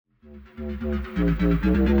Do you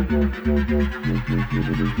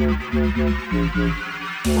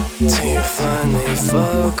find me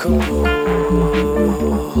fuckable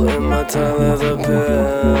in my tie leather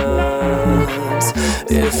pants?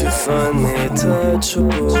 If you find me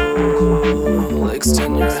touchable,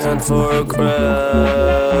 extend your hand for a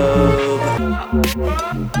grab.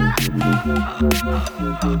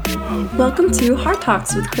 Welcome to Hard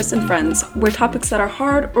Talks with Chris and Friends, where topics that are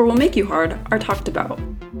hard or will make you hard are talked about,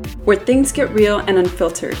 where things get real and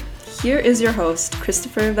unfiltered. Here is your host,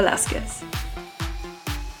 Christopher Velasquez.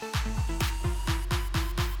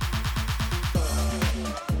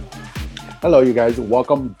 Hello, you guys.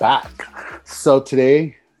 Welcome back. So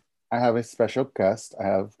today I have a special guest. I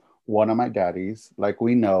have one of my daddies, like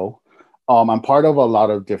we know. I'm part of a lot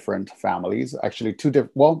of different families. Actually, two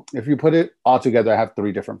different. Well, if you put it all together, I have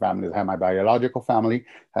three different families. I have my biological family,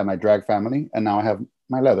 I have my drag family, and now I have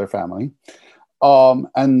my leather family.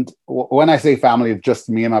 When I say family, it's just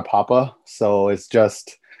me and my papa. So it's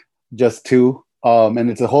just two. And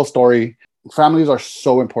it's a whole story. Families are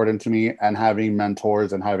so important to me, and having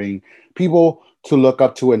mentors and having people to look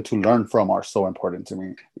up to and to learn from are so important to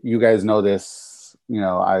me. You guys know this,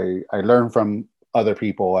 I learn from other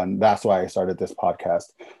people, and that's why I started this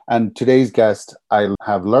podcast. And today's guest, I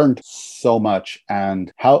have learned so much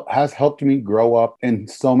and has helped me grow up in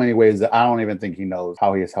so many ways that I don't even think he knows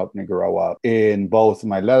how he has helped me grow up in both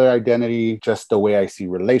my leather identity, just the way I see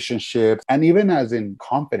relationships, and even as in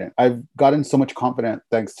confidence. I've gotten so much confidence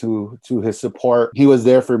thanks to his support. He was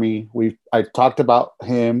there for me. I talked about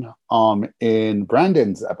him in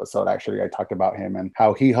Brandon's episode. Actually, I talked about him and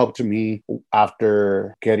how he helped me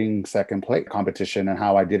after getting second place competition, and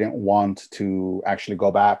how I didn't want to actually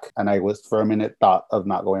go back. And I was for a minute thought of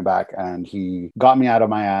not going back, and he got me out of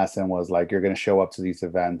my ass and was like, "You're going to show up to these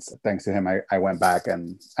events." Thanks to him, I went back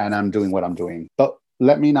and I'm doing what I'm doing. But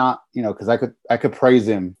let me not, because I could praise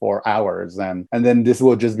him for hours, and then this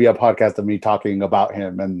will just be a podcast of me talking about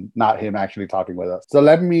him and not him actually talking with us. So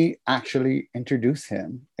let me actually introduce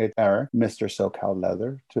him. It's Eric, Mr. SoCal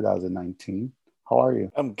Leather 2019. How are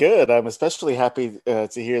you? I'm good. I'm especially happy to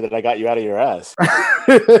hear that I got you out of your ass.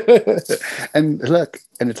 And look,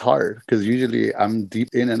 and it's hard because usually I'm deep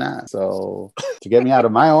in an ass. So to get me out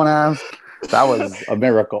of my own ass, that was a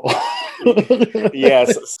miracle.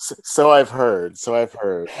 Yes, so I've heard.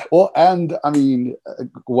 Well, and I mean,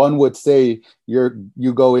 one would say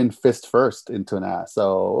you go in fist first into an ass.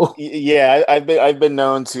 So yeah, I've been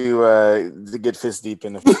known to get fist deep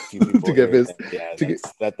in a few people. To get fist.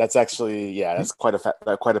 That's actually that's quite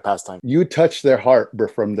a pastime. You touch their heart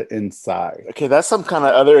from the inside. Okay, that's some kind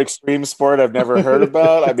of other extreme sport I've never heard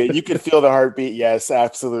about. I mean, you can feel the heartbeat. Yes,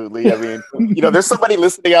 absolutely. I mean, there's somebody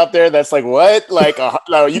listening out there that's like, what? Like,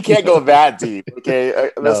 no, you can't go that deep.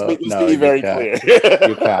 Okay, let's be very clear.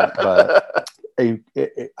 You can't, but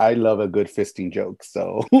I love a good fisting joke.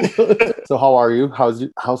 So how are you?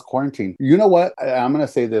 How's quarantine? You know what? I'm gonna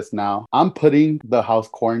say this now. I'm putting the house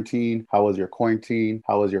quarantine. How was your quarantine?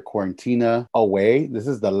 How was your quarantina away? This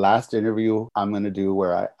is the last interview I'm gonna do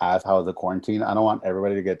where I ask how was the quarantine. I don't want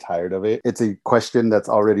everybody to get tired of it. It's a question that's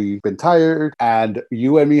already been tired, and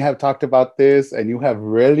you and me have talked about this, and you have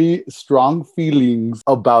really strong feelings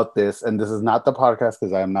about this. And this is not the podcast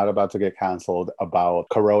because I am not about to get canceled about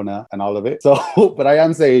Corona and all of it. So. But I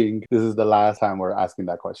am saying this is the last time we're asking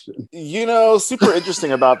that question. Super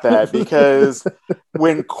interesting about that, because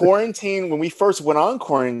when we first went on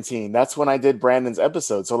quarantine, that's when I did Brandon's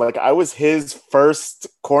episode. So like I was his first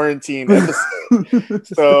quarantine episode.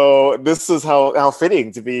 So this is how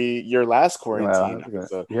fitting to be your last quarantine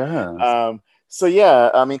episode. Yeah. So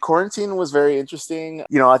yeah, I mean, quarantine was very interesting.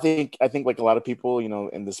 I think like a lot of people,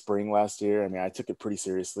 in the spring last year, I mean, I took it pretty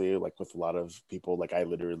seriously. Like with a lot of people, like I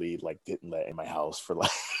literally like didn't let in my house for like.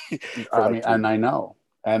 And I know,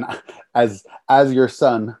 and as your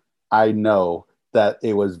son, I know that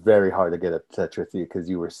it was very hard to get in touch with you because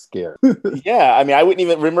you were scared. Yeah, I mean, I wouldn't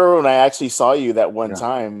even remember when I actually saw you that one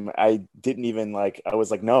time. I didn't even I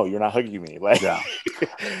was like, no, you're not hugging me. Like, yeah.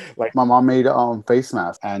 Like my mom made face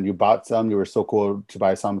masks, and you bought some. You were so cool to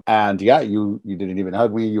buy some, and you didn't even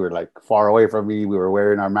hug me. You were like far away from me. We were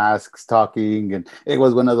wearing our masks, talking, and it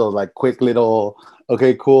was one of those like quick little.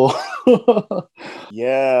 Okay, cool.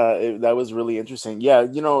 Yeah, that was really interesting. Yeah,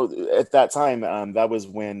 at that time, that was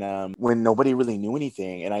when nobody really knew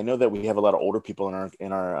anything, and I know that we have a lot of older people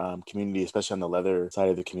in our community, especially on the leather side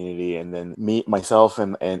of the community. And then myself,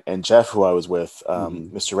 and Jeff, who I was with,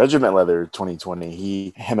 Mr. Regiment Leather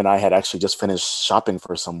 2020. Him and I had actually just finished shopping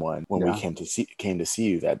for someone when we came to see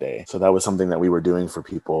you that day. So that was something that we were doing for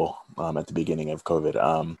people at the beginning of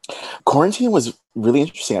COVID. Quarantine was really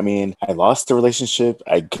interesting. I mean, I lost a relationship.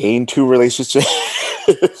 I gained 2 relationships.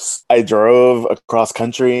 I drove across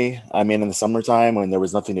country. I mean, in the summertime when there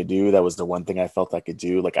was nothing to do, that was the one thing I felt I could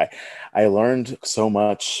do. Like I learned so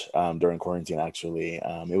much during quarantine. Actually,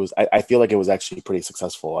 I feel like it was actually pretty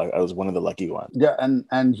successful. I was one of the lucky ones. Yeah,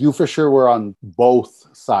 and you for sure were on both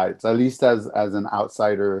sides, at least as an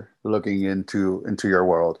outsider looking into your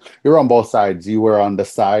world. You were on both sides. You were on the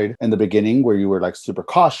side in the beginning where you were like super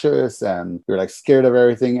cautious and you're like scared of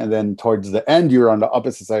everything, and then towards the end you were on the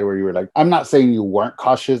opposite side where you were like, I'm not saying you weren't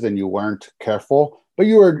cautious and you weren't careful, but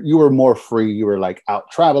you were more free. You were like out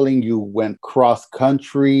traveling. You went cross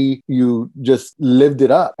country. You just lived it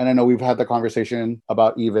up. And I know we've had the conversation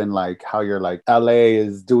about even like how you're like LA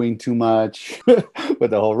is doing too much with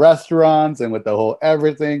the whole restaurants and with the whole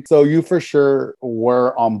everything. So you for sure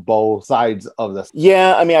were on both sides of this.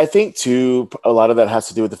 Yeah, I mean, I think too, a lot of that has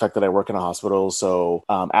to do with the fact that I work in a hospital. So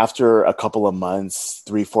after a couple of months,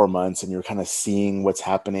 3-4 months, and you're kind of seeing what's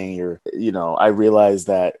happening, I realized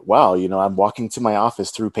that, wow, I'm walking to my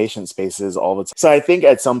office through patient spaces all the time. So I think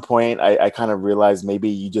at some point I kind of realized maybe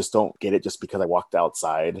you just don't get it just because I walked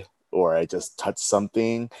outside or I just touched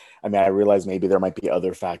something. I mean, I realized maybe there might be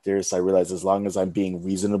other factors. So I realized as long as I'm being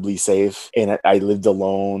reasonably safe and I lived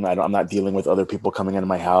alone, I'm not dealing with other people coming into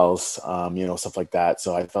my house, stuff like that.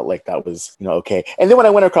 So I felt like that was, okay. And then when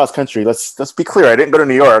I went across country, let's be clear, I didn't go to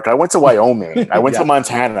New York. I went to Wyoming. I went to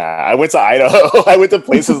Montana. I went to Idaho. I went to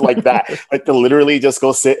places like that, like to literally just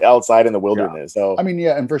go sit outside in the wilderness. Yeah. So I mean,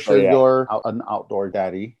 yeah, and for sure you're an outdoor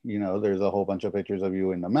daddy. There's a whole bunch of pictures of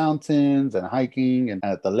you in the mountains and hiking and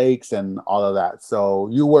at the lakes and all of that. So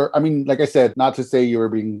you were, I mean, like I said, not to say you were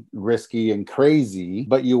being risky and crazy,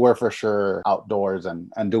 but you were for sure outdoors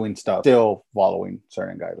and doing stuff, still following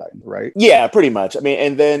certain guidelines, right? Yeah, pretty much. I mean,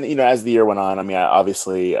 and then, as the year went on, I mean,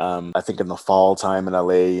 obviously, I think in the fall time in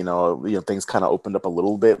LA, things kind of opened up a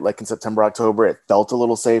little bit, like in September, October, it felt a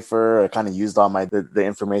little safer. I kind of used all the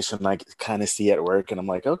information I kind of see at work. And I'm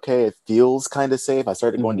like, okay, it feels kind of safe. I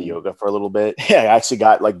started going to yoga for a little bit. Yeah, I actually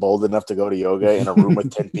got like bold enough to go to yoga in a room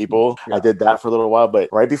with 10 people. Yeah. I did that for a little while, but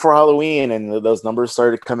right before Halloween and those numbers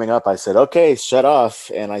started coming up, I said, okay, shut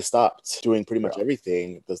off. And I stopped doing pretty much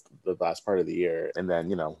everything the last part of the year. And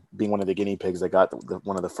then, being one of the guinea pigs that got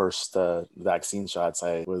one of the first vaccine shots,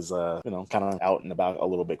 I was, kind of out and about a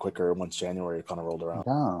little bit quicker once January kind of rolled around.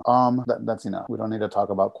 Yeah. That's enough. We don't need to talk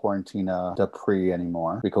about Quarantina Dupree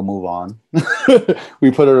anymore. We can move on.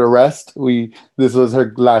 We put her to rest. This was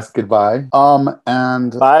her last goodbye.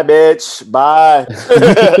 And bye, bitch. Bye.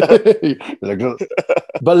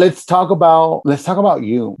 But let's talk about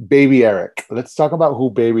you, Baby Eric. Let's talk about who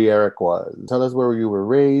Baby Eric was. Tell us where you were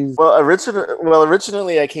raised. Well,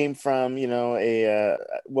 originally I came from,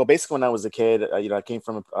 basically when I was a kid, I came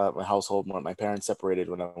from a household where my parents separated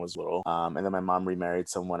when I was little. And then my mom remarried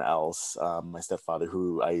someone else, my stepfather,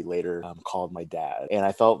 who I later called my dad. And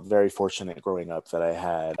I felt very fortunate growing up that I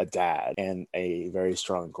had a dad and a very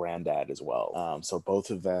strong granddad as well. So both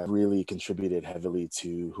of them really contributed heavily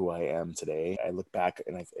to who I am today. I look back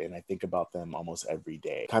and I think about them almost every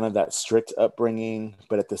day. Kind of that strict upbringing,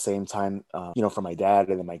 but at the same time, for my dad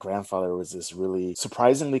and then my grandfather was this really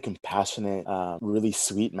surprisingly compassionate, really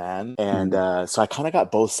sweet man. And so I kind of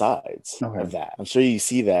got both sides of that. I'm sure you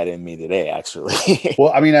see that in me today, actually.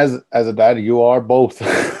 Well, I mean, as a daddy, you are both.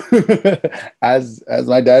 as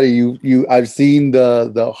my daddy, I've seen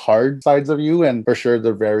the hard sides of you and for sure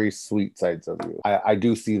the very sweet sides of you. I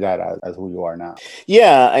do see that as who you are now.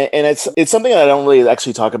 Yeah, and it's something that I don't really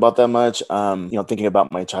actually talk about that much, thinking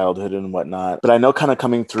about my childhood and whatnot. But I know kind of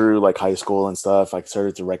coming through like high school and stuff, I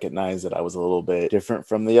started to recognize that I was a little bit different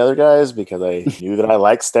from the other guys because I knew that I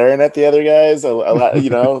liked staring at the other guys a lot,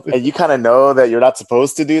 and you kind of know that you're not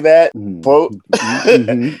supposed to do that. Quote,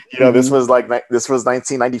 this was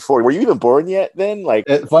 1994. Were you even born yet then? Like,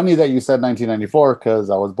 it's funny that you said 1994 because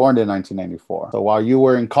I was born in 1994. So while you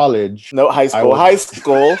were in college, high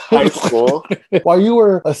school. While you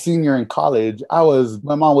were a senior in college,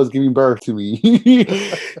 my mom was giving birth to me.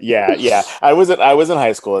 Yeah. I was in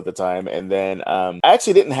high school at the time, and then I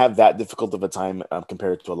actually didn't have that difficult of a time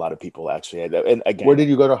compared to a lot of people. Actually, and again, where did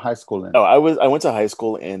you go to high school in? Oh, I went to high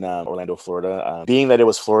school in Orlando, Florida. Being that it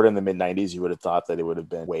was Florida in the mid '90s, you would have thought that it would have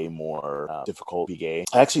been way more difficult to be gay.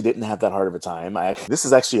 I actually didn't have that hard of a time. This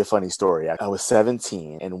is actually a funny story. I was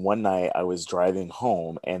 17, and one night I was driving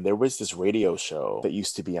home, and there was this radio show that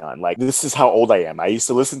used to be on. Like, this is how old I am. I used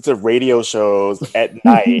to listen to radio shows at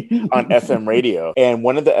night on FM radio. And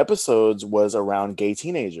one of the episodes was around gay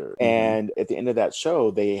teenager. And at the end of that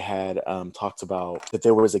show, they had talked about that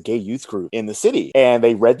there was a gay youth group in the city. And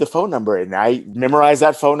they read the phone number. And I memorized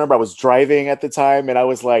that phone number. I was driving at the time. And I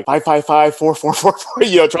was like,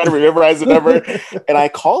 555-4444, trying to memorize the number. And I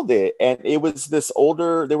called it. And it was this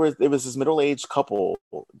this middle-aged couple,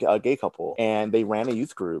 a gay couple. And they ran a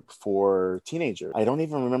youth group for teenagers. I don't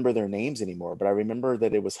even remember their names anymore, but I remember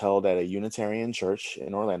that it was held at a Unitarian church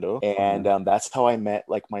in Orlando. And that's how I met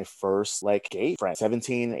like my first like gay friend,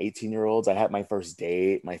 17, 18-year-olds. I had my first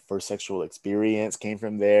date. My first sexual experience came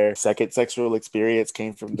from there. Second sexual experience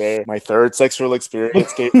came from there. My third sexual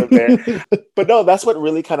experience came from there. But no, that's what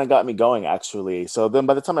really kind of got me going, actually. So then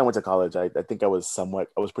by the time I went to college, I think I was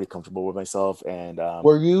pretty comfortable with myself. And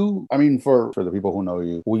were you, I mean, for the people who know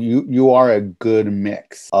you, you are a good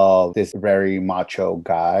mix of this very macho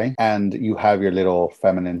guy, and you have your little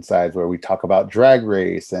feminine sides where we talk about Drag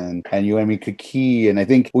Race and you and me Kiki. And I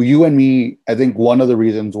think you and me, I think one of the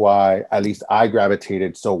reasons why at least I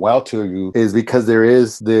gravitated so well to you is because there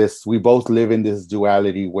is this, we both live in this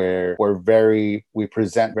duality where we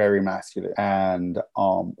present very masculine and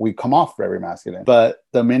we come off very masculine. But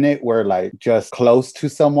the minute we're like just close to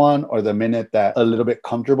someone, or the minute that a little bit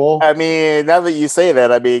comfortable. I mean, now that you say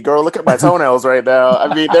that, I mean, girl, look at my toenails right now.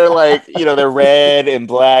 I mean, they're like, they're red and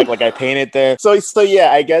black, like I painted them. So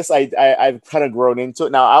yeah, I guess I've kind of grown into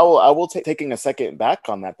it. Now, I will taking a second back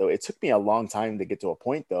on that though. It took me a long time to get to a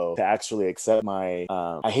point though to actually accept my.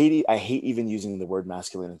 I hate even using the word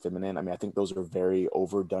masculine and feminine. I mean, I think those are very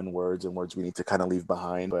overdone words and words we need to kind of leave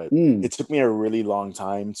behind. But it took me a really long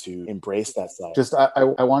time to embrace that side. Just I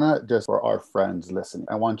want to, just for our friends listening,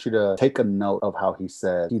 I want you to take a note of how he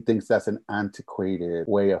said he thinks that's an antiquated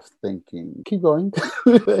way of thinking. Keep going.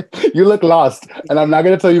 You look lost, and I'm not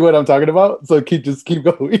going to tell you what I'm talking about, so just keep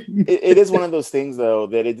going. It is one of those things, though,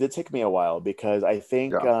 that it did take me a while, because I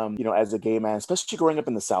think, as a gay man, especially growing up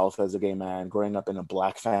in the South as a gay man, growing up in a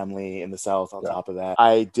Black family in the South on top of that,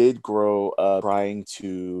 I did grow up trying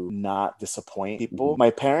to not disappoint people. My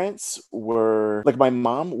parents were, like, my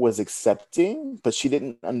mom was accepting, but she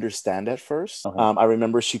didn't understand at first. I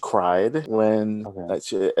remember she cried when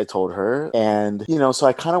I told her. And, so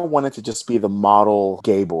I kind of wanted to just be the model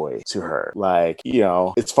gay boy to her. Like,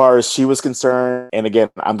 as far as she was concerned, and again,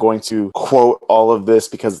 I'm going to quote all of this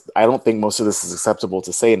because I don't think most of this is acceptable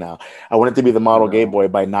to say now. I wanted to be the model gay boy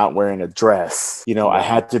by not wearing a dress. I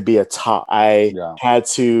had to be a top. I had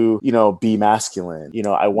to, be masculine.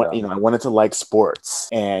 I wanted to like sports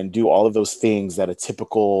and do all of those things that a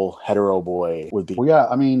typical hetero boy would be. Well, yeah,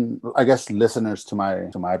 I mean, I guess listeners to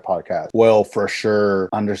my podcast will for sure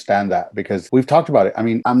understand that, because we've talked about it. I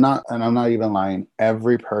mean, I'm not even lying.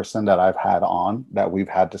 Every person that I've had on that we've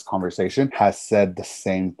had this conversation has said the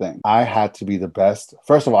same thing. I had to be the best.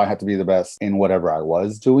 First of all, I had to be the best in whatever I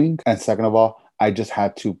was doing. And second of all, I just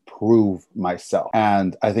had to prove myself.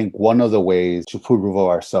 And I think one of the ways to prove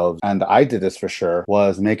ourselves, and I did this for sure,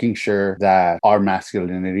 was making sure that our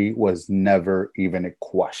masculinity was never even a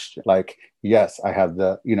question. Like, yes, I have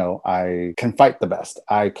I can fight the best.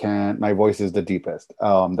 My voice is the deepest.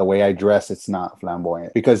 The way I dress, it's not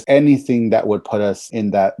flamboyant. Because anything that would put us in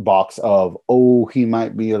that box of, oh, he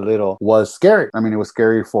might be a little, was scary. I mean, it was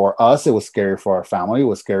scary for us. It was scary for our family. It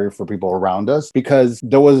was scary for people around us, because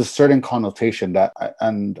there was a certain connotation that,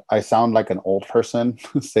 and I sound like an old person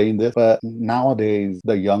saying this, but nowadays,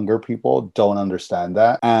 the younger people don't understand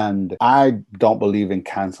that. And I don't believe in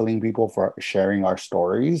canceling people for sharing our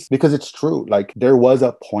stories, because it's true. Like, there was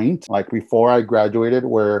a point, like, before I graduated,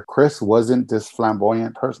 where Chris wasn't this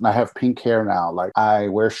flamboyant person. I have pink hair now. Like, I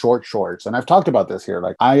wear short shorts, and I've talked about this here.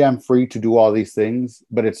 Like, I am free to do all these things,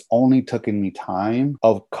 but it's only taken me time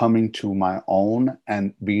of coming to my own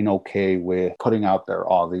and being okay with putting out there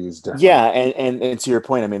all these different. Yeah, and to your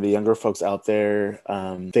point, I mean, the younger folks out there,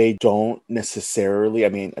 they don't necessarily. I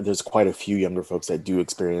mean, there's quite a few younger folks that do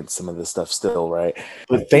experience some of this stuff still, right?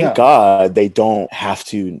 But thank God they don't have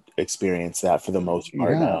to experience that for the most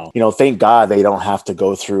part now. Thank God they don't have to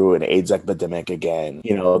go through an AIDS epidemic again.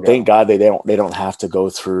 Thank God they don't have to go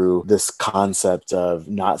through this concept of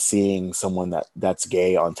not seeing someone that's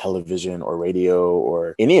gay on television or radio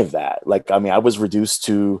or any of that. Like, I mean, I was reduced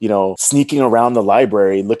to, sneaking around the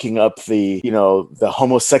library, looking up the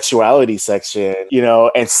homosexuality section,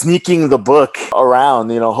 and sneaking the book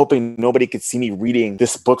around, hoping nobody could see me reading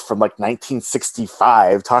this book from like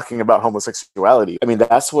 1965 talking about homosexuality. I mean,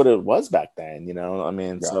 that's what it was back then, you know? I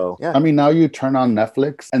mean, Yeah. so yeah. I mean, now you turn on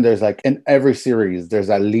Netflix and there's like in every series, there's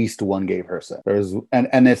at least one gay person.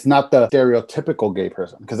 And it's not the stereotypical gay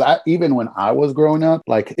person. Because even when I was growing up,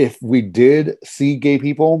 like if we did see gay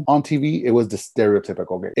people on TV, it was the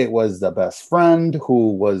stereotypical gay. It was the best friend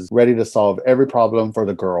who was ready to solve every problem for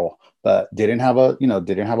the girl, but didn't have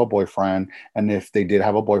a boyfriend. And if they did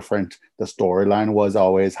have a boyfriend, the storyline was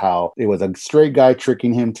always how it was a straight guy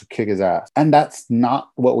tricking him to kick his ass. And that's not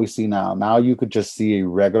what we see now. Now you could just see a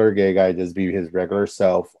regular gay guy just be his regular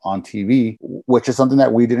self on TV, which is something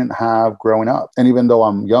that we didn't have growing up. And even though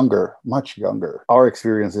I'm younger, much younger, our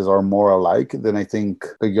experiences are more alike than I think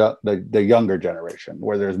the younger generation,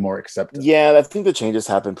 where there's more acceptance. Yeah, I think the changes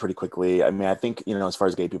happen pretty quickly. I mean, I think, as far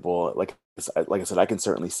as gay people, like I said, I can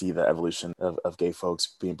certainly see the evolution of gay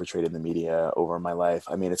folks being portrayed in the media over my life.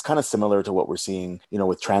 I mean, it's kind of similar to what we're seeing,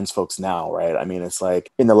 with trans folks now, right? I mean, it's like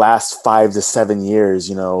in the last 5 to 7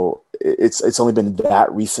 years, it's only been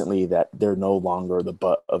that recently that they're no longer the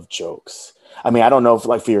butt of jokes. I mean, I don't know if,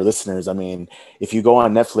 like, for your listeners, I mean, if you go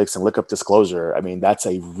on Netflix and look up Disclosure, I mean, that's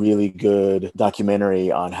a really good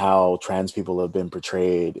documentary on how trans people have been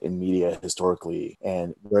portrayed in media historically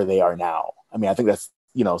and where they are now. I mean, I think that's,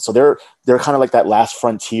 so they're kind of like that last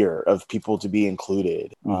frontier of people to be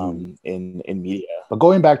included in media. But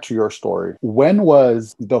going back to your story, when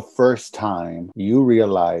was the first time you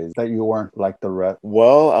realized that you weren't like the rest?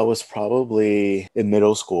 Well, I was probably in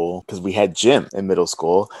middle school because we had gym in middle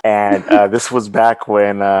school. And this was back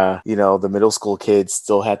when, the middle school kids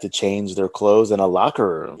still had to change their clothes in a locker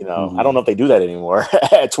room. I don't know if they do that anymore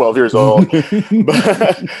at 12 years old.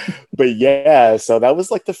 But yeah, so that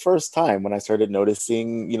was like the first time when I started noticing,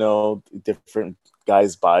 different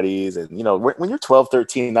guys' bodies. And, when you're 12,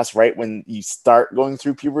 13, that's right when you start going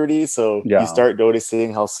through puberty. So you start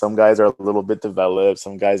noticing how some guys are a little bit developed,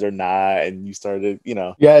 some guys are not. And you started,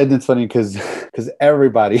 Yeah, and it's funny because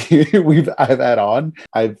everybody I've had on,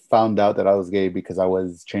 I found out that I was gay because I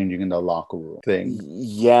was changing in the locker room thing.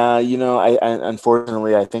 Yeah, I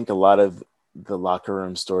unfortunately, I think a lot of the locker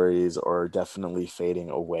room stories are definitely fading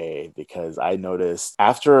away because I noticed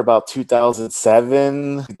after about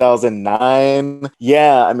 2007, 2009.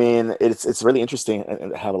 Yeah, I mean, it's really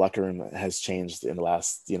interesting how the locker room has changed in the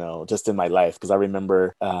last, just in my life. Because I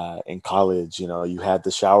remember in college, you had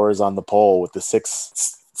the showers on the pole with the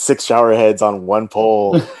six shower heads on one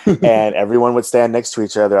pole and everyone would stand next to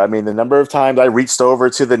each other. I mean, the number of times I reached over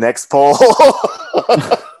to the next pole.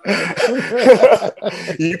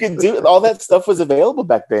 You can do all that stuff was available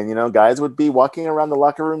back then. Guys would be walking around the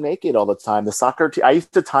locker room naked all the time. The soccer team, I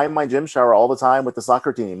used to time my gym shower all the time with the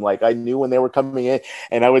soccer team. Like I knew when they were coming in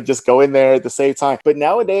and I would just go in there at the same time. But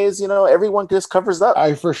nowadays, everyone just covers up.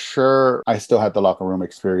 I still had the locker room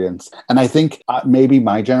experience. And I think maybe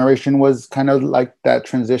my generation was kind of like that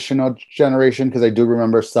transitional generation because I do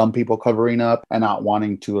remember some people covering up and not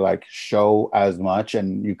wanting to like show as much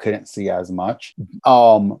and you couldn't see as much.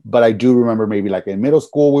 But I do remember maybe like in middle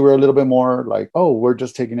school, we were a little bit more like, oh, we're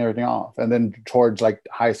just taking everything off. And then towards like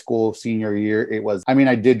high school, senior year,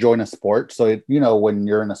 I did join a sport. So, when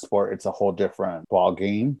you're in a sport, it's a whole different ball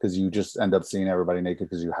game because you just end up seeing everybody naked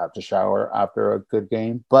because you have to shower after a good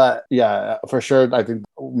game. But yeah, for sure, I think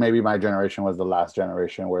maybe my generation was the last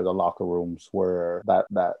generation where the locker rooms were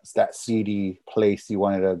that seedy place you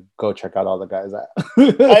wanted to go check out all the guys at.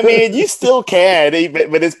 I mean, you still can,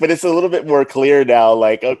 but it's a little bit more clear now.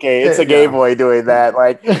 Like, okay, it's a gay boy doing that,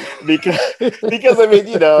 like because I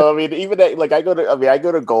mean, even that, like I go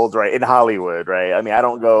to Gold, right, in Hollywood, right. I mean, I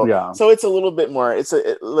don't go, so it's a little bit more.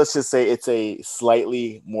 Let's just say it's a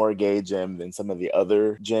slightly more gay gym than some of the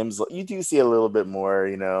other gyms. You do see a little bit more,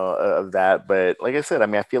 of that, but like I said, I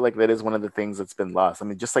mean, I feel like that is one of the things that's been lost. I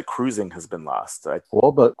mean, just like cruising has been lost.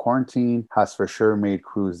 Well, but quarantine has for sure made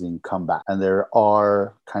cruising come back, and there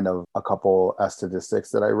are kind of a couple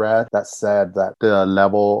statistics that I read that said that the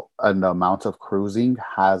level and the amount of cruising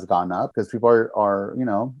has gone up because people are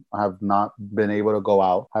have not been able to go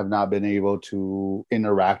out, have not been able to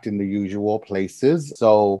interact in the usual places.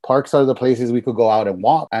 So parks are the places we could go out and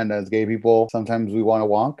walk. And as gay people, sometimes we want to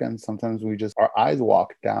walk and sometimes our eyes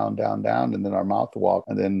walk down, and then our mouth walk.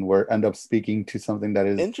 And then we end up speaking to something that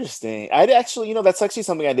is interesting. I'd actually, that's actually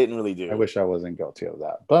something I didn't really do. I wish I wasn't guilty of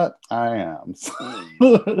that, but I am.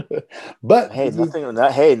 But hey,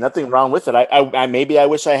 nothing wrong with it. I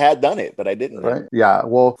wish I had done it, but I didn't. Right? Yeah.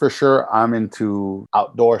 Well, for sure, I'm into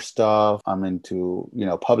outdoor stuff. I'm into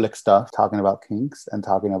public stuff. Talking about kinks and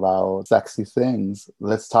talking about sexy things.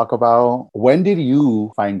 Let's talk about, when did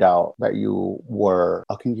you find out that you were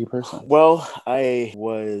a kinky person? Well, I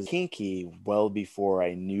was kinky well before before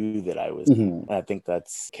I knew that I was. Mhm. And I think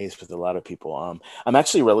that's the case with a lot of people. I'm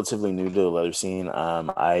actually relatively new to the leather scene.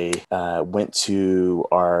 I went to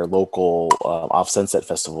our local Off Sunset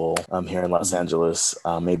Festival here in Los Angeles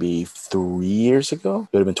maybe 3 years ago.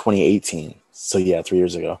 It would have been 2018. So yeah, 3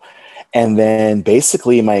 years ago. And then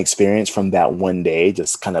basically my experience from that one day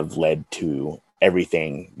just kind of led to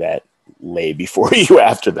everything that lay before you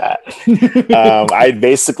after that. I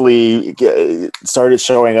basically started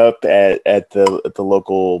showing up at the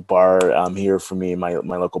local bar here for me. My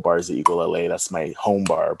local bar is the Eagle LA. That's my home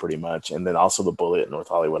bar pretty much. And then also the Bullet in North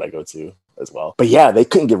Hollywood I go to as well. But yeah, they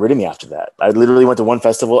couldn't get rid of me after that. I literally went to one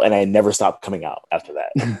festival and I never stopped coming out after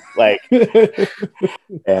that. Like,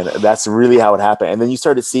 and that's really how it happened. And then you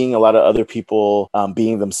started seeing a lot of other people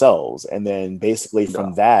being themselves. And then basically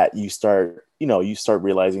from that, you start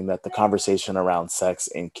realizing that the conversation around sex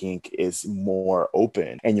and kink is more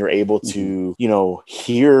open, and you're able to,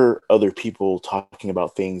 hear other people talking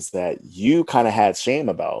about things that you kind of had shame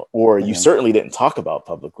about, or you certainly didn't talk about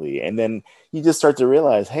publicly. And then you just start to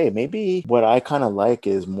realize, hey, maybe what I kind of like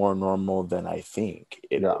is more normal than I think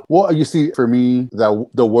it is. Well, you see, for me,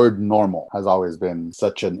 the word normal has always been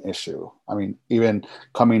such an issue. I mean, even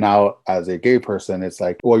coming out as a gay person, it's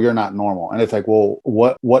like, well, you're not normal. And it's like, well,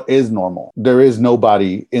 what is normal? There is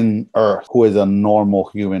nobody in Earth who is a normal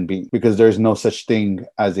human being, because there's no such thing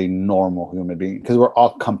as a normal human being, because we're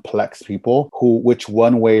all complex people which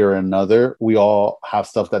one way or another, we all have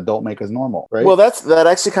stuff that don't make us normal, right? Well, that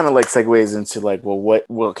actually kind of like segues into like, what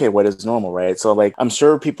is normal, right? So like, I'm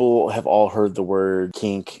sure people have all heard the word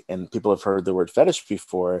kink and people have heard the word fetish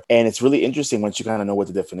before. And it's really interesting once you kind of know what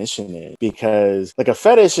the definition is, because like a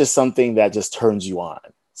fetish is something that just turns you on.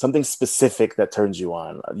 Something specific that turns you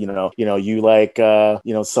on. You like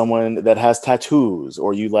someone that has tattoos,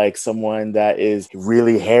 or you like someone that is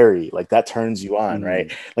really hairy, like that turns you on,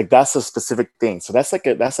 right? Like that's a specific thing. So that's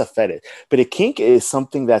a fetish. But a kink is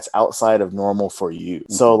something that's outside of normal for you.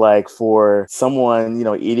 So like for someone,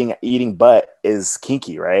 eating butt is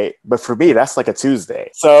kinky, right? But for me, that's like a Tuesday.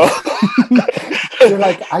 So you're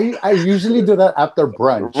like, I usually do that after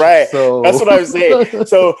brunch, right? So that's what I was saying.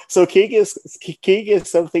 So kink is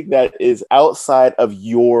something that is outside of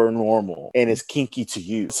your normal and is kinky to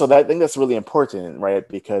you. So I think that's really important, right?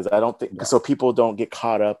 Because I don't think so people don't get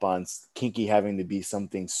caught up on kinky having to be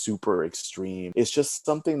something super extreme. It's just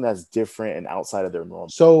something that's different and outside of their normal.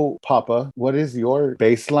 So, Papa, what is your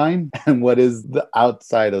baseline and what is the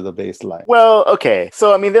outside of the baseline? Well, okay.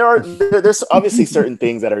 So I mean, there's obviously certain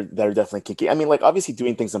things that are definitely kinky. I mean, like obviously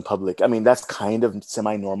doing things in public. I mean, that's kind of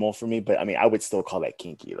semi-normal for me, but I mean, I would still call that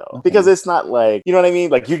kinky though, because it's not like, you know what I mean?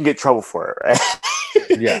 Like you can get in trouble for it, right?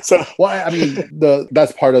 Yeah. So, well, I mean,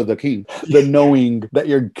 that's part of the kink, the knowing that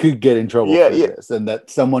you could get in trouble for this, and that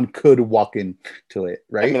someone could walk into it,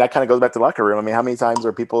 right? I mean, that kind of goes back to the locker room. I mean, how many times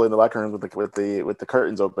are people in the locker room with the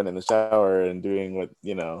curtains open in the shower and doing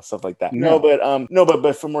stuff like that? No,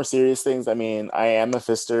 but for more serious things, I mean, I am a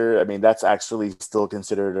fister. I mean, that's actually still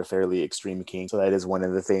considered a fairly extreme kink. So that is one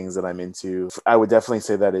of the things that I'm into. I would definitely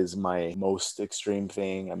say that is my most extreme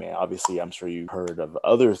thing. I mean, obviously, I'm sure you've heard of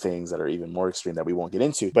other things that are even more extreme that we won't get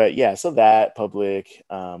into. But yeah, so that public.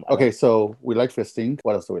 Okay, so we like fisting.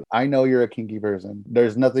 What else do we like? I know you're a kinky person.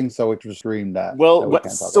 There's nothing so extreme that.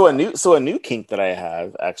 A new kink that I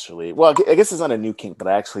have actually. Well, I guess it's not a new kink, but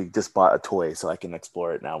I actually just bought a toy so I can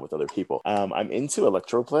explore it now with other people. I'm into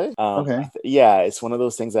electroplay. Okay. Yeah, it's one of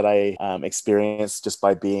those things that I experienced just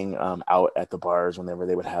by being out at the bars whenever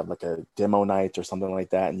they would have like a demo night or something like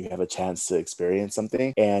that, and you have a chance to experience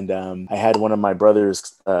something. And I had one of my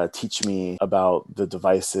brothers teach me about the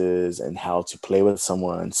devices and how to play with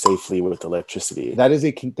someone safely with electricity. That is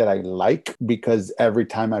a kink that I like, because every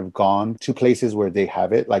time I've gone to places where they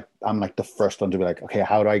have it, like I'm like the first one to be like, okay,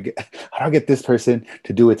 how do I get this person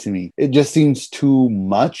to do it to me? It just seems too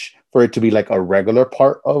much for it to be like a regular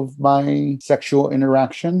part of my sexual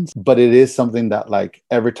interactions. But it is something that like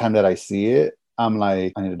every time that I see it, I'm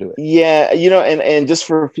like, I need to do it. Yeah, and just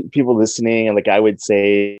for people listening, and like I would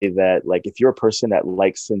say that like if you're a person that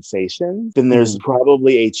likes sensation, then there's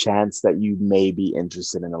probably a chance that you may be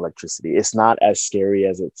interested in electricity. It's not as scary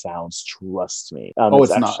as it sounds, trust me.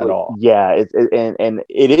 It's actually, not at all. Yeah, and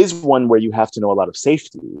it is one where you have to know a lot of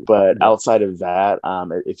safety. But outside of that,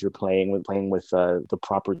 if you're playing with the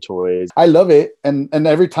proper toys, I love it. And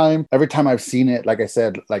every time I've seen it, like I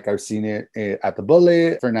said, like I've seen it at the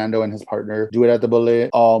Bullet. Fernando and his partner do it at the Bullet.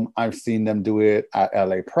 I've seen them do it at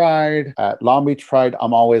LA Pride, at Long Beach Pride.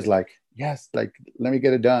 I'm always like, yes, like let me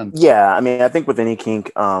get it done. Yeah, I mean, I think with any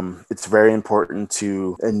kink, it's very important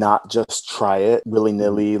to not just try it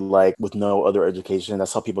willy-nilly, like with no other education.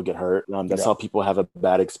 That's how people get hurt. That's Yeah. how people have a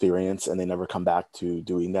bad experience and they never come back to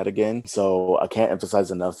doing that again. So I can't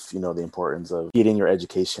emphasize enough, the importance of getting your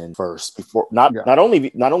education first before not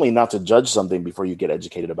only not to judge something before you get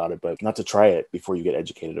educated about it, but not to try it before you get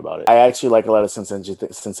educated about it. I actually like a lot of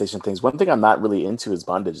sensation things. One thing I'm not really into is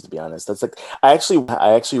bondage, to be honest. That's like I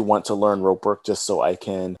actually want to learn rope work just so I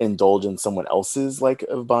can indulge in someone else's like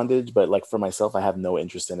of bondage, but like for myself, I have no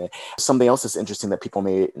interest in it. Something else that's interesting that people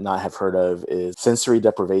may not have heard of is sensory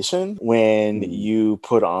deprivation. When you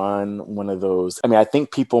put on one of those, I mean, I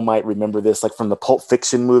think people might remember this like from the Pulp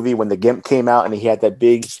Fiction movie when the Gimp came out and he had that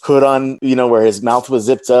big hood on, where his mouth was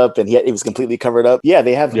zipped up and it was completely covered up. Yeah,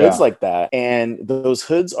 they have hoods like that, and those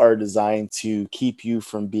hoods are designed to keep you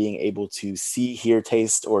from being able to see, hear,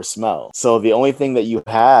 taste, or smell. So the only thing that you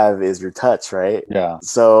have is your touch, right? Yeah.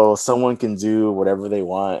 So someone can do whatever they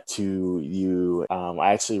want to you.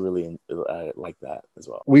 I actually really like that as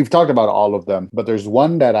well. We've talked about all of them, but there's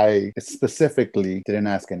one that I specifically didn't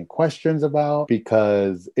ask any questions about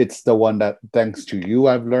because it's the one that, thanks to you,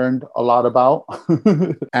 I've learned a lot about.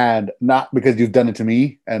 And not because you've done it to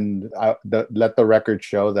me. And let the record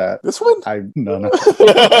show that this one. No.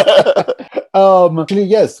 Actually,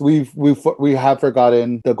 yes, we have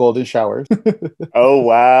forgotten the golden showers. Oh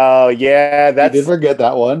wow, yeah, I did forget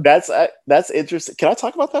that one. That's interesting. Can I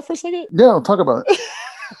talk about that for a second? Yeah, I'll talk about it.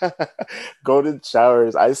 Golden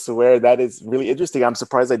showers. I swear that is really interesting. I'm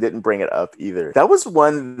surprised I didn't bring it up either. That was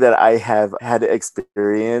one that I have had to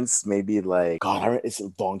experience maybe like, it's a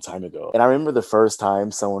long time ago. And I remember the first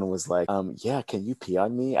time someone was like, yeah, can you pee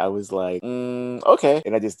on me? I was like, okay.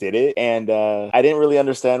 And I just did it. And I didn't really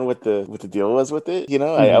understand what the deal was with it.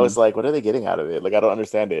 I was like, what are they getting out of it? Like, I don't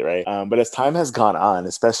understand it. Right. But as time has gone on,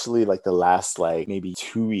 especially like the last like maybe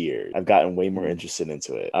 2 years, I've gotten way more interested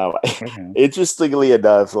into it. Interestingly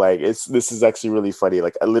enough, like this is actually really funny.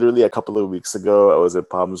 Like literally a couple of weeks ago, I was in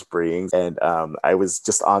Palm Springs and I was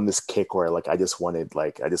just on this kick where like I just wanted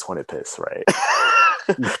piss, right?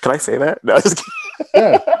 Can I say that? No, just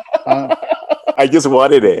yeah. I just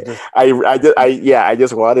wanted it. I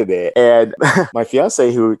just wanted it. And my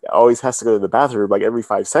fiance, who always has to go to the bathroom like every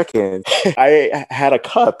 5 seconds, I had a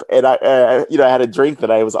cup and I had a drink that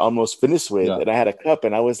I was almost finished with, and I had a cup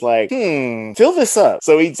and I was like, fill this up.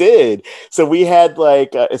 So he did. So we had like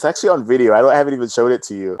it's actually on video. I haven't even showed it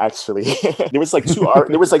to you. Actually, there was like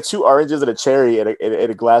two oranges and a cherry and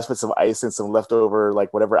a glass with some ice and some leftover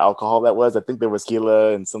like whatever alcohol that was. I think there was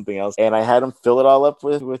tequila and something else. And I had him fill it all up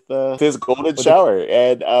with his golden shower,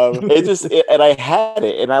 and and I had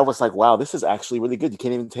it, and I was like, "Wow, this is actually really good." You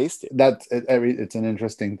can't even taste it. It's an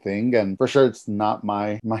interesting thing, and for sure, it's not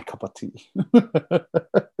my cup of tea.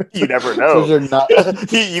 You never know. You're not.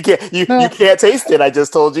 You can't taste it. I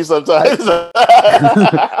just told you sometimes.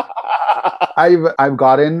 I've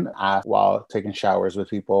gotten asked while taking showers with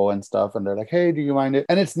people and stuff, and they're like, "Hey, do you mind it?"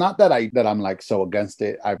 And it's not that I'm like so against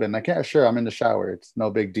it. I've been like, "Yeah, sure, I'm in the shower. It's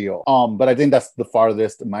no big deal." But I think that's the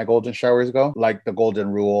farthest my golden showers go. Like the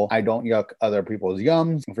golden rule, I don't yuck other people's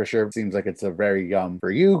yums. For sure, it seems like it's a very yum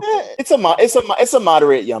for you. It's a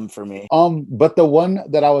moderate yum for me. But the one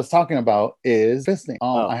that I was talking about is fisting.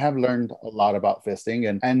 I have learned a lot about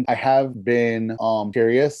fisting, and I have been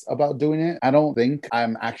curious about doing it. I don't think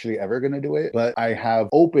I'm actually ever gonna do it, but I have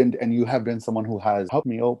opened, and you have been someone who has helped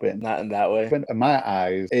me open. Not in that way. Opened my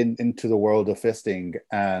eyes into the world of fisting,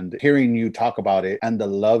 and hearing you talk about it and the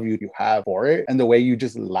love you have for it and the way you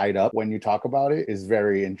just light up when you talk about it is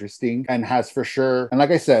very interesting, and has for sure. And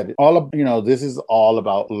like I said, this is all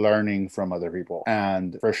about learning from other people,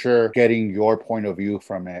 and for sure getting your point of view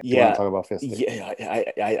from it. Yeah. You want to talk about fisting?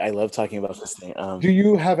 Yeah, I love talking about fisting. Do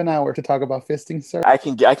you have an hour to talk about fisting, sir? I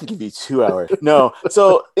can give you 2 hours. No.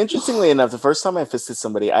 So interestingly enough, the first time I fisted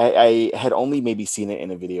somebody, I had only maybe seen it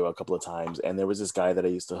in a video a couple of times, and there was this guy that I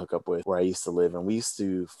used to hook up with where I used to live, and we used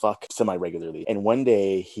to fuck semi-regularly. And one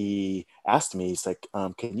day he asked me, he's like,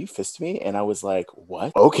 can you fist me? And I was like,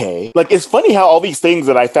 what? Okay. Like, it's funny how all these things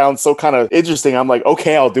that I found so kind of interesting, I'm like,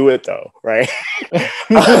 okay, I'll do it though, right?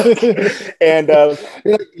 And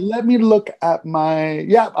you're like, let me look at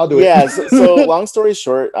I'll do it. Yeah. So long story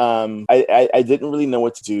short, I didn't really know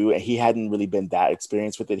what to do, and he hadn't really been that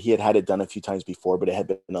experienced with it. He had it done a few times before, but it had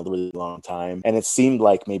been a really long time, and it seemed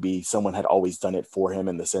like maybe someone had always done it for him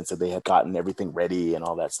in the sense that they had gotten everything ready and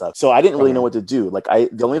all that stuff. So I didn't really know what to do. Like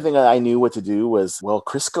the only thing I knew knew what to do was, well,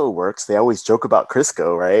 Crisco works. They always joke about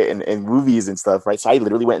Crisco, right? And movies and stuff, right? So I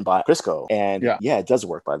literally went and bought Crisco. And yeah, it does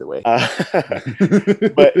work, by the way.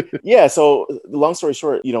 But yeah, so long story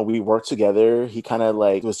short, we worked together. He kind of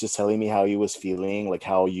like was just telling me how he was feeling, like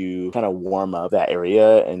how you kind of warm up that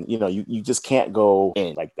area. And, you just can't go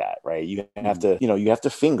in like that, right? You have to, you have to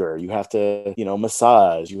finger, you have to,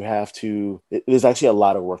 massage, you have to, there's actually a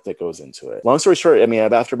lot of work that goes into it. Long story short, I mean,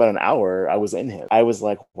 after about an hour, I was in him. I was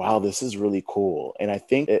like, wow, this is really cool. And I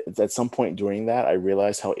think at some point during that, I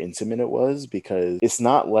realized how intimate it was, because it's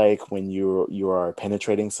not like when you are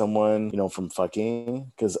penetrating someone, from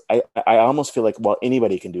fucking, because I almost feel like, well,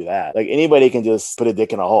 anybody can do that. Like anybody can just put a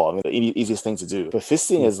dick in a hole. I mean, the easiest thing to do. But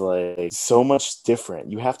fisting is like so much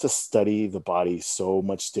different. You have to study the body so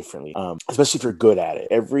much differently, especially if you're good at it.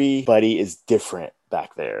 Everybody is different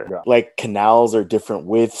back there. Yeah. Like canals are different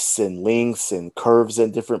widths and lengths and curves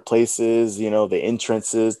in different places. The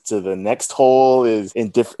entrances to the next hole is in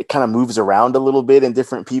different, it kind of moves around a little bit in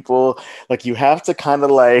different people. Like you have to kind of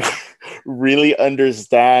like really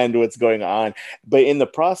understand what's going on. But in the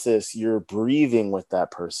process, you're breathing with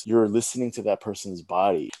that person. You're listening to that person's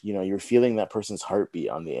body. You're feeling that person's heartbeat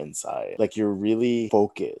on the inside. Like you're really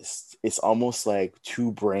focused. It's almost like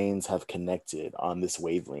two brains have connected on this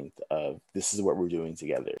wavelength of this is what we're doing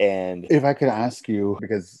together. And if I could ask you,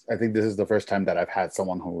 because I think this is the first time that I've had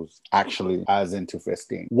someone who's actually as into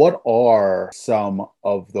fisting, what are some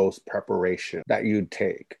of those preparations that you'd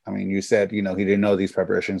take? I mean, you said, he didn't know these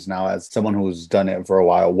preparations. Now, as someone who's done it for a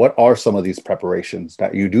while, what are some of these preparations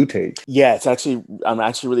that you do take? Yeah, I'm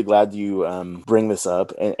actually really glad you bring this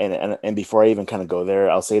up. And before I even kind of go there,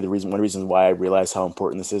 I'll say one reason why I realize how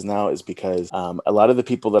important this is now is because a lot of the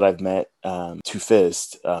people that I've met to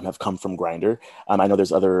fist have come from Grindr. I know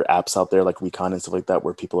there's other apps out there like Recon and stuff like that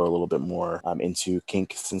where people are a little bit more into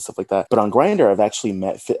kinks and stuff like that. But on Grindr, I've actually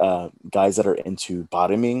met guys that are into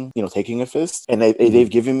bottoming, taking a fist, and they've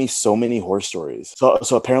given me so many horror stories.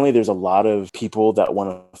 So apparently there's a lot of people that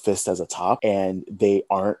want to fist as a top, and they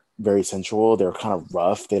aren't very sensual. They're kind of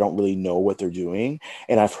rough. They don't really know what they're doing.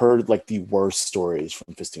 And I've heard like the worst stories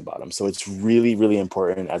from fisting bottom. So it's really, really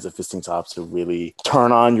important as a fisting top to really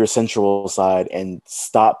turn on your sensual side and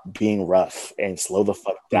stop being rough and slow the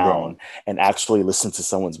fuck down and actually listen to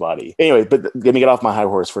someone's body. Anyway, but let me get off my high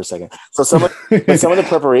horse for a second. So some of the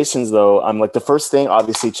preparations though, I'm like, the first thing,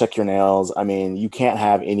 obviously check your nails. I mean, you can't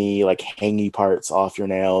have any like hangy parts off your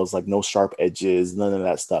nails, like no sharp edges, none of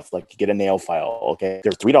that stuff. Like you get a nail file. Okay.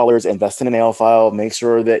 They're $3. Invest in a nail file. Make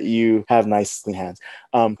sure that you have nice clean hands.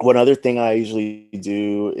 One other thing I usually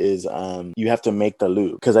do is you have to make the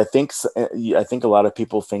lube, because I think a lot of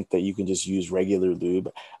people think that you can just use regular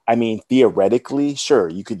lube. I mean, theoretically, sure,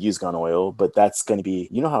 you could use gun oil, but that's going to be,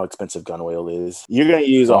 how expensive gun oil is. You're going to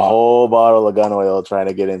use a whole bottle of gun oil trying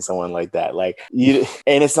to get in someone like that.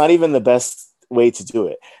 And it's not even the best way to do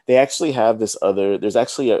it. They actually have there's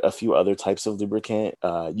actually a few other types of lubricant.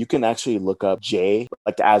 You can actually look up J,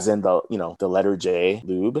 like as in the letter J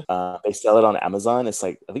lube. They sell it on Amazon. It's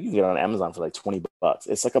like, I think you can get it on Amazon for like $20.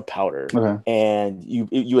 It's like a powder. Okay. And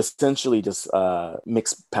you essentially just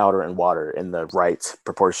mix powder and water in the right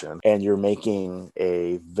proportion. And you're making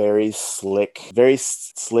a very slick,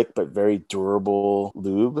 but very durable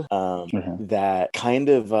lube that kind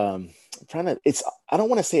of, I don't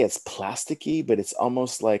want to say it's plasticky, but it's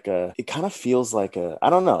almost like it kind of feels like I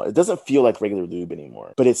don't know. It doesn't feel like regular lube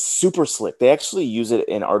anymore, but it's super slick. They actually use it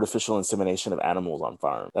in artificial insemination of animals on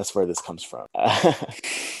farm. That's where this comes from.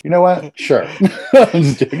 You know what? Sure. I'm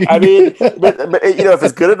just joking. I mean, but if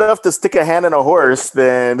it's good enough to stick a hand in a horse,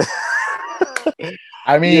 then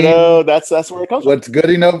I mean, that's where it comes from. What's good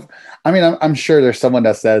enough? I mean, I'm sure there's someone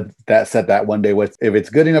that said that one day. If it's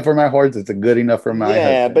good enough for my horse, it's good enough for my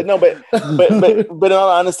husband. but in all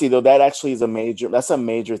honesty, though, that actually is a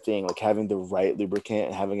major thing. Like having the right lubricant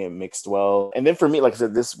and having it mixed well. And then for me, like I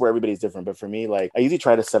said, this is where everybody's different. But for me, like I usually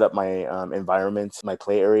try to set up my environment, my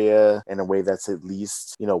play area, in a way that's at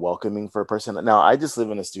least welcoming for a person. Now, I just live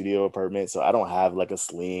in a studio apartment, so I don't have like a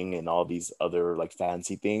sling and all these other like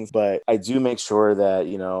fancy things. But I do make sure that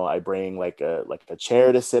I bring like a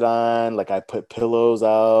chair to sit on. Like I put pillows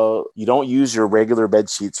out. You don't use your regular bed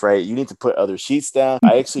sheets, right? You need to put other sheets down.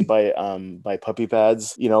 I actually buy puppy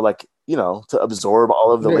pads, to absorb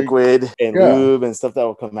all of the liquid and lube and stuff that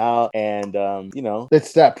will come out. And,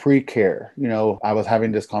 it's that pre-care. I was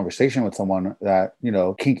having this conversation with someone that,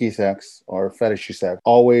 kinky sex or fetishy sex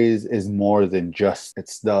always is more than just,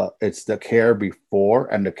 it's the care before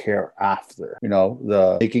and the care after,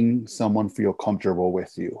 the making someone feel comfortable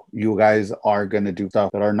with you. You guys are going to do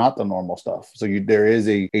stuff that are not the normal stuff. So there is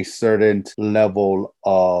a certain level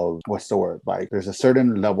of, what's the word? Like there's a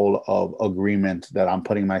certain level of agreement that I'm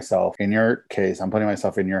putting myself, in your case, I'm putting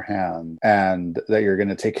myself in your hand, and that you're going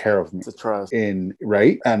to take care of me. It's a trust.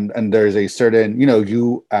 Right? And there's a certain,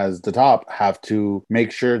 you as the top have to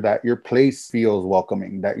make sure that your place feels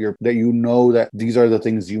welcoming, that that these are the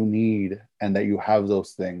things you need, and that you have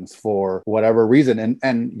those things for whatever reason.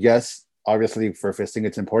 And yes, obviously for fisting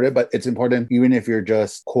it's important, but it's important even if you're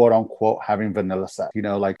just quote unquote having vanilla sex,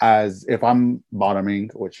 like as if I'm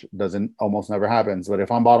bottoming, which almost never happens, but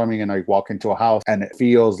if I'm bottoming and I walk into a house and it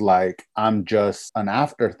feels like I'm just an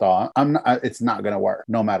afterthought, it's not gonna work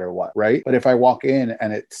no matter what, right? But if I walk in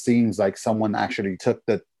and it seems like someone actually took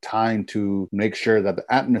the time to make sure that the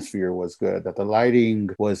atmosphere was good, that the lighting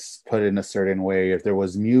was put in a certain way, if there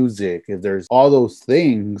was music, if there's all those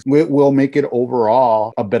things, will make it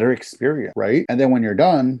overall a better experience, right? And then when you're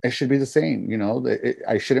done, it should be the same.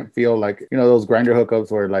 I shouldn't feel like those grinder hookups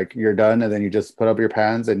where like you're done and then you just put up your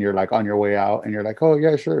pants and you're like on your way out and you're like, oh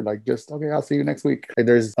yeah, sure, like just okay, I'll see you next week. Like,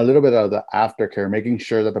 there's a little bit of the aftercare, making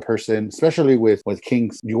sure that the person, especially with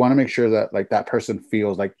kinks, you want to make sure that like that person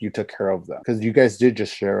feels like you took care of them, because you guys did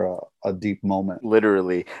just share a deep moment.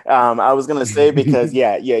 Literally. I was gonna say, because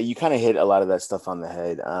yeah, you kind of hit a lot of that stuff on the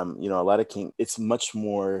head. A lot of kink, it's much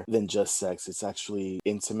more than just sex. It's actually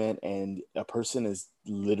intimate, and a person is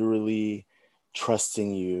literally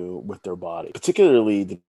trusting you with their body,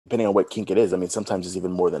 particularly depending on what kink it is. I mean, sometimes it's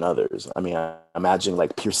even more than others. I mean, I imagine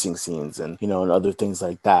like piercing scenes and and other things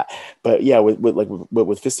like that. But yeah, with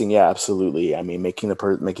fisting, yeah, absolutely. I mean, making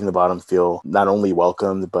the bottom feel not only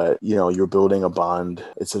welcomed, but you're building a bond.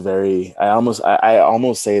 It's a very, I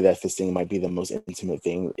almost say that fisting might be the most intimate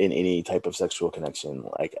thing in any type of sexual connection,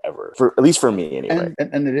 like ever, at least for me anyway.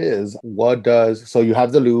 And it is. So you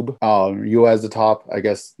have the lube, you as the top, I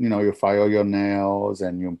guess, you file your nails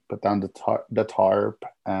and you put down the tarp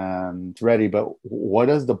and it's ready. But what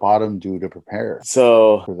does the bottom do to prepare?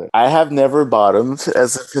 So I have never bottomed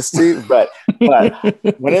as a fisty, but I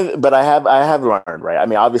have learned, right? I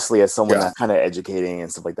mean, obviously as someone that's kind of educating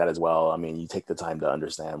and stuff like that as well. I mean, you take the time to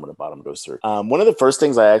understand what a bottom goes through. One of the first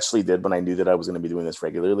things I actually did when I knew that I was going to be doing this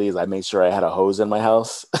regularly is I made sure I had a hose in my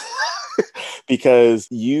house. Because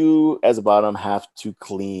you as a bottom have to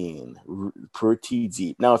clean pretty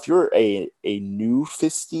deep. Now, if you're a new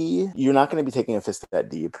fisty, you're not going to be taking a fist that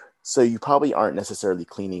deep. So you probably aren't necessarily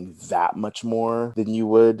cleaning that much more than you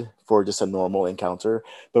would for just a normal encounter.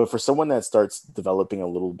 But for someone that starts developing a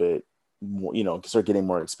little bit more, start getting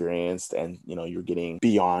more experienced and, you're getting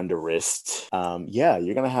beyond a wrist, you're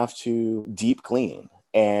going to have to deep clean.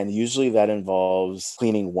 And usually that involves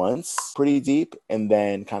cleaning once pretty deep and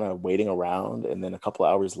then kind of waiting around. And then a couple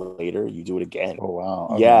of hours later, you do it again. Oh, wow.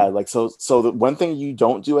 Okay. Yeah. Like, so the one thing you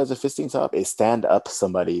don't do as a fisting top is stand up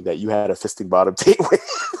somebody that you had a fisting bottom date with.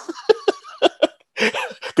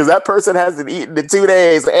 Because that person hasn't eaten in 2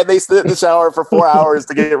 days and they sit in the shower for 4 hours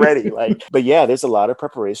to get ready. But yeah, there's a lot of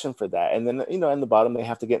preparation for that. And then, in the bottom, they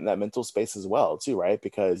have to get in that mental space as well, too, right?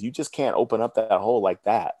 Because you just can't open up that hole like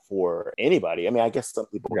that for anybody. I mean, I guess some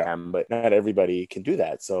people can, but not everybody can do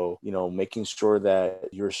that. So, making sure that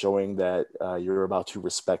you're showing that you're about to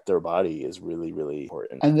respect their body is really, really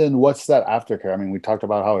important. And then what's that aftercare? I mean, we talked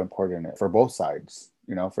about how important it is for both sides.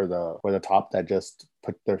 For the top that just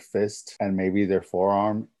put their fist and maybe their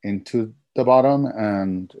forearm into the bottom,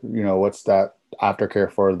 and what's that aftercare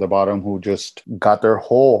for the bottom who just got their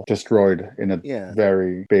hole destroyed in a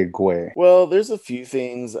very big way? Well, there's a few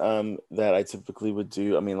things that I typically would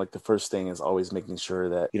do. I mean, like the first thing is always making sure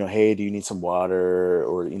that, hey, do you need some water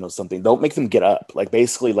or, something? Don't make them get up. Like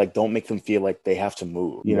basically, like don't make them feel like they have to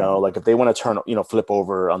move, like if they want to turn, flip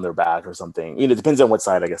over on their back or something, it depends on what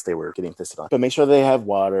side I guess they were getting fisted on. But make sure they have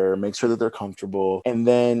water, make sure that they're comfortable, and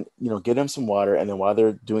then, get them some water. And then while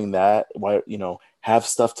they're doing that, have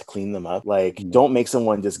stuff to clean them up. Like, don't make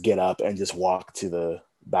someone just get up and just walk to the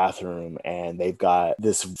bathroom and they've got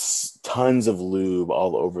this tons of lube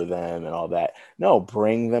all over them and all that. No,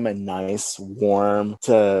 bring them a nice, warm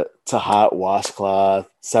to hot washcloth,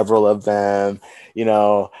 several of them, you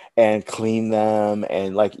know, and clean them,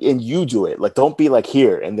 and you do it. Like, don't be like,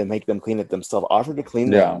 here, and then make them clean it themselves. Offer to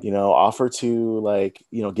clean them, you know, offer to, like,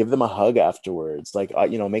 you know, give them a hug afterwards. Like,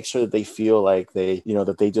 you know, make sure that they feel like they, you know,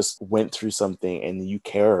 that they just went through something and you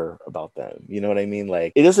care about them. You know what I mean?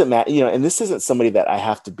 Like, it doesn't matter, you know, and this isn't somebody that I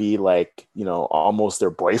have to be like, you know, almost their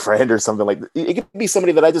boyfriend or something. Like, it could be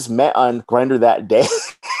somebody that I just met on Grindr that day.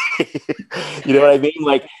 You know what I mean?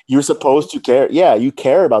 Like, you're supposed to care. Yeah, you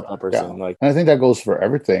care about that person. Like, and I think that goes for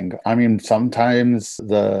everything. I mean, sometimes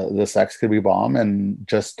the sex could be bomb, and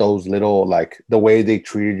just those little, like, the way they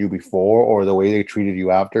treated you before or the way they treated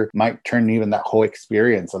you after might turn even that whole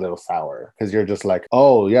experience a little sour, because you're just like,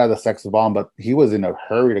 oh yeah, the sex was bomb, but he was in a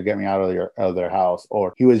hurry to get me out of their house,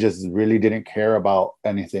 or he was just really didn't care about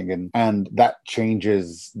anything, and that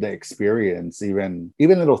changes the experience, even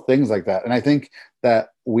little things like that. And I think that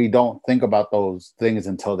we don't think about those things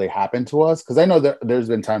until they happen to us. Because I know that there's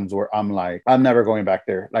been times where I'm like, I'm never going back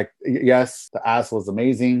there. Like, yes, the ass was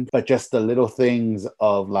amazing, but just the little things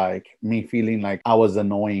of, like, me feeling like I was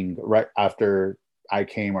annoying right after I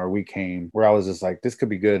came or we came, where I was just like, this could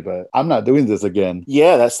be good, but I'm not doing this again.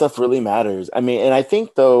 Yeah, that stuff really matters. I mean, and I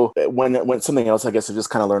think, though, when something else, I guess I've just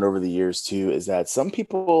kind of learned over the years too, is that some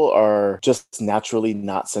people are just naturally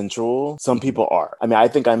not sensual. Some people are. I mean, I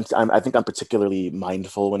think I'm particularly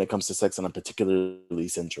mindful when it comes to sex, and I'm particularly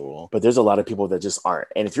sensual. But there's a lot of people that just aren't.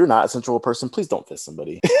 And if you're not a sensual person, please don't fist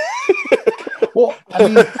somebody. Well, I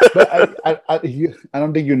mean, but I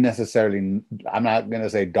don't think you necessarily, I'm not going to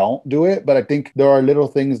say don't do it, but I think there are little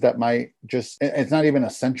things that might just, it's not even a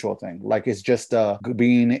sensual thing. Like, it's just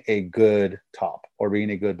being a good top or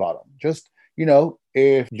being a good bottom. Just, you know,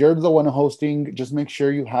 if you're the one hosting, just make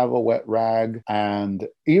sure you have a wet rag. And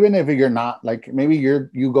even if you're not, like, maybe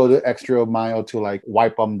you go the extra mile to, like,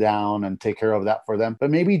 wipe them down and take care of that for them, but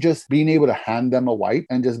maybe just being able to hand them a wipe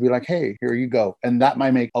and just be like, hey, here you go. And that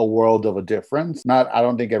might make a world of a difference. I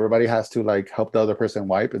don't think everybody has to, like, help the other person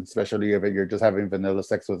wipe, especially if you're just having vanilla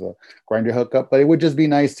sex with a Grindr hookup. But it would just be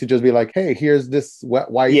nice to just be like, hey, here's this wet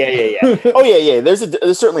wipe. Yeah. Oh yeah. There's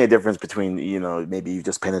certainly a difference between, you know, maybe you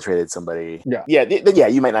just penetrated somebody. Yeah,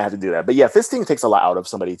 you might not have to do that. But yeah, fisting takes a lot out of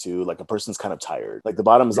somebody too. Like, a person's kind of tired. Like, the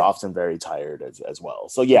bottom is often very tired as well.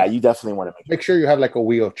 So yeah, you definitely want to make sure you have, like, a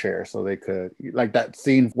wheelchair so they could, like that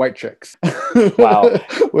scene, White Chicks. Wow.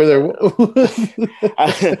 Where they're well,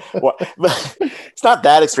 it's not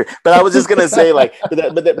that extreme. But I was just gonna say, like, but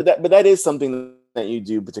that is something that you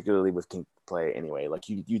do, particularly with kink play anyway. Like,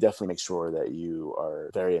 you definitely make sure that you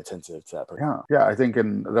are very attentive to that person. Yeah, I think,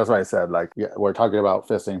 and that's why I said, like, yeah, we're talking about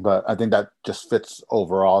fisting, but I think that just fits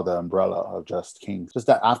overall the umbrella of just kink. Just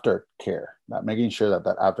that aftercare, that making sure that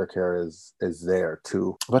aftercare is there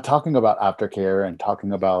too. But talking about aftercare and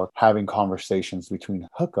talking about having conversations between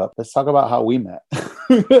hookup, let's talk about how we met.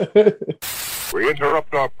 We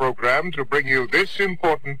interrupt our program to bring you this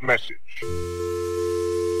important message.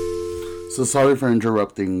 So sorry for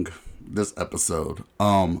interrupting this episode.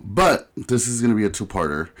 But this is going to be a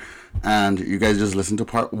two-parter. And you guys just listen to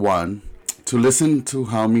part 1 to listen to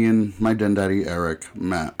how me and my den daddy Eric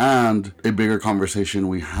met, and a bigger conversation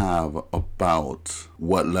we have about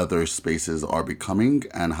what leather spaces are becoming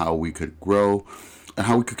and how we could grow and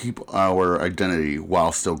how we could keep our identity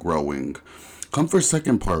while still growing. Come for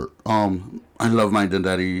second part. I love my den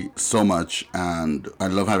daddy so much, and I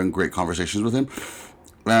love having great conversations with him.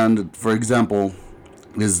 And for example,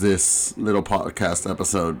 is this little podcast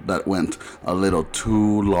episode that went a little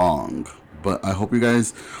too long. But I hope you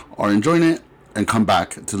guys are enjoying it and come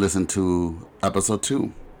back to listen to episode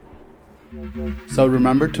 2. So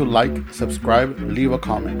remember to like, subscribe, leave a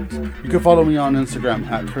comment. You can follow me on Instagram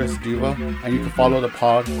at Chris Diva, and you can follow the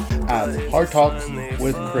pod at Hard Talks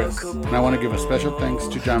with Chris. And I want to give a special thanks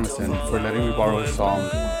to Jamison for letting me borrow his song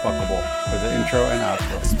Fuckable for the intro and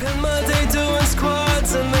outro. Spend my day doing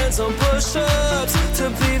squats and then some push-ups to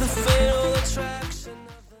be the fatal attraction.